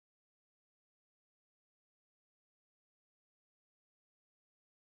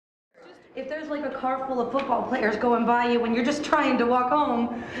If there's like a car full of football players going by you when you're just trying to walk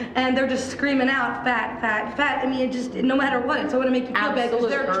home and they're just screaming out fat, fat, fat, I mean, it just, no matter what, it's going to make you feel bad because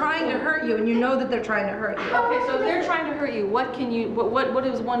they're trying to hurt you and you know that they're trying to hurt you. Okay, so if they're trying to hurt you, what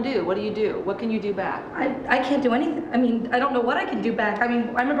does one do? What do you do? What can you do back? I can't do anything. I mean, I don't know what I can do back. I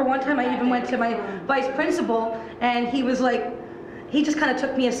mean, I remember one time I even went to my vice principal and he was like, he just kind of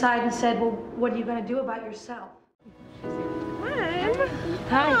took me aside and said, well, what are you going to do about yourself?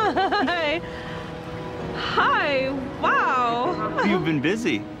 Hi. Hi. Wow. You've been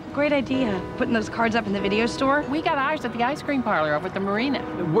busy. Great idea, putting those cards up in the video store. We got ours at the ice cream parlor over at the marina.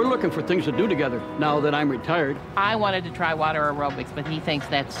 We're looking for things to do together now that I'm retired. I wanted to try water aerobics, but he thinks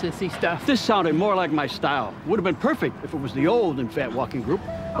that's sissy stuff. This sounded more like my style. Would have been perfect if it was the old and fat walking group.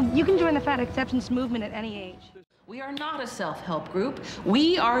 Oh, you can join the fat acceptance movement at any age. We are not a self-help group.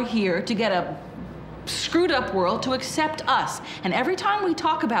 We are here to get a screwed up world to accept us. And every time we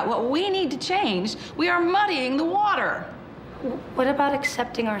talk about what we need to change, we are muddying the water. What about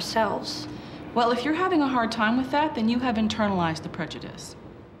accepting ourselves? Well, if you're having a hard time with that, then you have internalized the prejudice.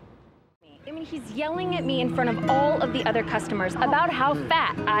 I mean, he's yelling at me in front of all of the other customers about how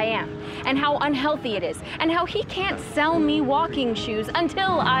fat I am and how unhealthy it is and how he can't sell me walking shoes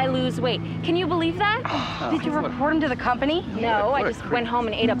until I lose weight. Can you believe that? Did you report him to the company? No, I just went home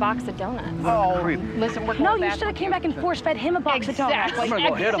and ate a box of donuts. Oh, listen, we're No, you should have came back and force-fed him a box of donuts. I'm gonna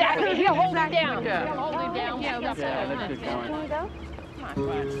go hit him. Exactly. Here, hold it down. Yeah. Hold it down. Yeah, let's get going. Can we go? Come on,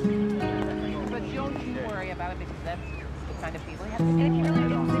 Gwen. But don't you worry about it because that's the kind of people you have to. And if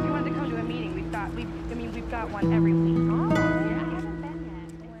you wanted to come to a meeting, we've got one every week.